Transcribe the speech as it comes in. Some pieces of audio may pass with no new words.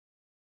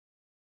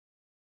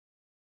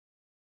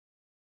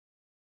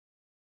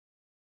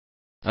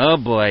Oh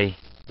boy,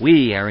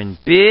 we are in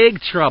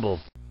big trouble.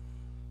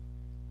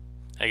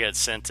 I got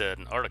sent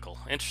an article,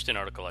 interesting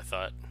article I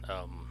thought,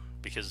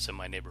 because it's in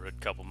my neighborhood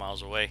a couple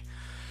miles away,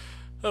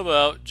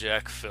 about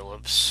Jack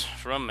Phillips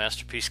from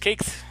Masterpiece Cake.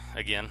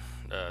 Again,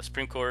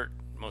 Supreme Court,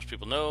 most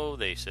people know,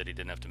 they said he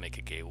didn't have to make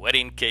a gay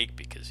wedding cake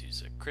because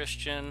he's a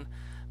Christian,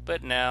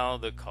 but now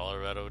the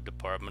Colorado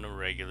Department of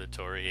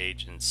Regulatory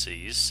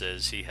Agencies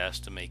says he has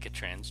to make a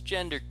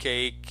transgender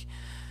cake,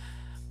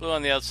 blue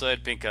on the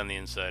outside, pink on the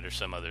inside, or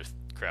some other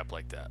crap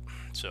like that.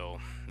 So,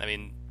 I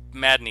mean,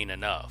 maddening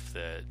enough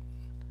that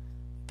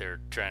they're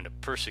trying to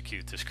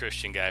persecute this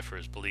Christian guy for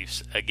his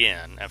beliefs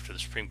again after the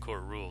Supreme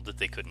Court ruled that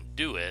they couldn't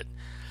do it.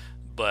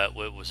 But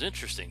what was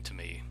interesting to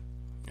me,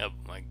 I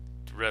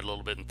read a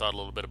little bit and thought a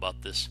little bit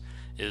about this,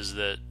 is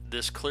that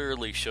this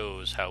clearly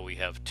shows how we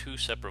have two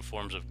separate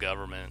forms of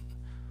government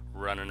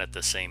running at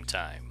the same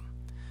time.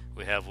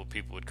 We have what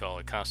people would call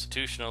a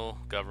constitutional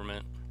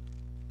government,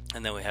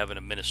 and then we have an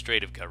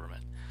administrative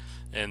government.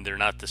 And they're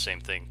not the same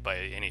thing by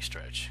any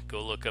stretch.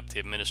 Go look up the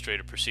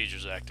Administrative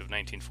Procedures Act of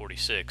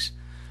 1946,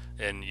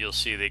 and you'll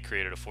see they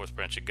created a fourth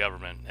branch of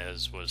government,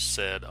 as was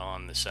said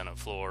on the Senate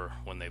floor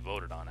when they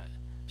voted on it.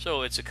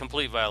 So it's a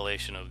complete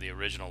violation of the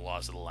original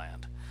laws of the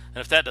land. And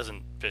if that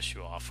doesn't piss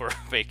you off or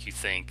make you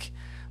think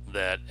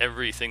that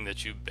every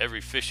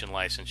fishing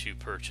license you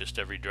purchased,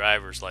 every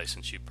driver's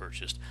license you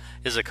purchased,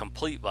 is a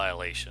complete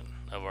violation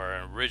of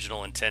our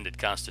original intended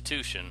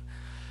Constitution,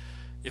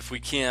 if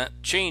we can't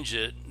change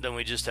it, then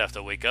we just have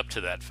to wake up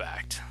to that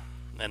fact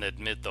and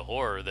admit the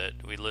horror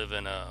that we live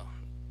in a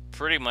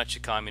pretty much a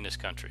communist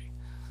country.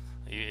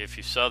 If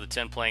you saw the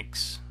 10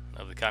 planks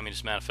of the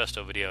Communist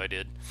Manifesto video I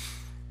did,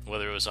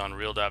 whether it was on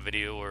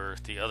Real.video or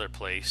the other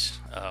place,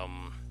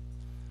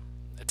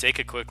 take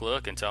a quick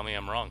look and tell me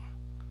I'm wrong.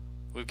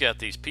 We've got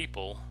these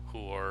people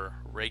who are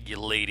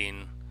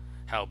regulating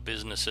how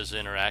businesses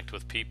interact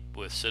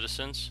with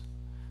citizens,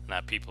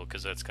 not people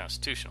because that's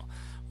constitutional,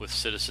 with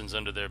citizens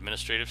under their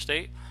administrative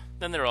state.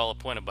 Then they're all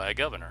appointed by a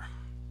governor,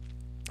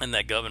 and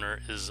that governor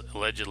is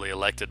allegedly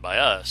elected by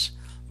us.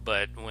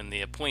 But when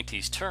the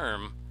appointee's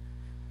term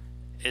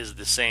is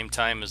the same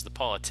time as the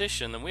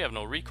politician, then we have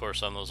no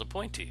recourse on those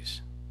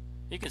appointees.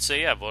 You can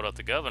say, yeah, vote out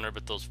the governor,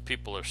 but those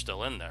people are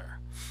still in there.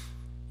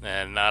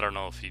 And I don't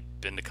know if you've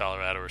been to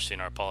Colorado or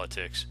seen our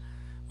politics.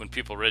 When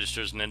people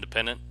register as an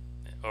independent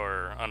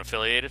or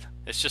unaffiliated,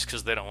 it's just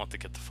because they don't want to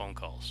get the phone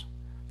calls.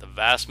 The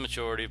vast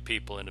majority of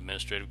people in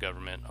administrative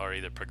government are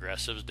either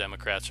progressives,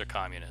 Democrats, or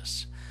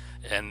communists.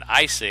 And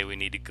I say we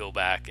need to go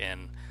back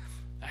and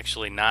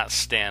actually not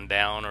stand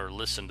down or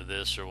listen to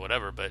this or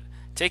whatever, but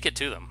take it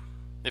to them.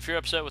 If you're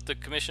upset with the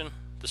commission,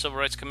 the Civil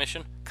Rights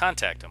Commission,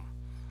 contact them.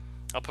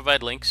 I'll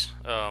provide links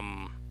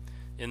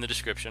in the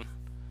description,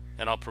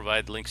 and I'll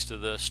provide links to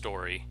the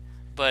story.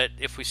 But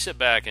if we sit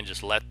back and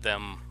just let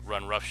them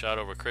run roughshod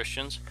over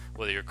Christians,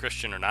 whether you're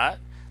Christian or not,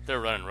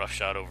 they're running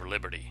roughshod over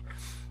liberty.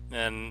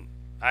 And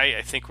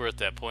I think we're at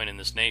that point in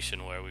this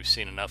nation where we've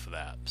seen enough of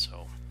that.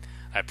 So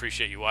I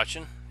appreciate you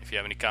watching. If you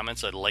have any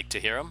comments, I'd like to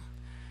hear them.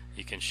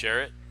 You can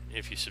share it.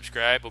 If you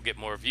subscribe, we'll get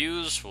more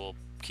views. We'll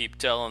keep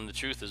telling the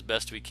truth as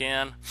best we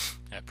can.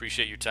 I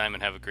appreciate your time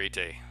and have a great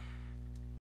day.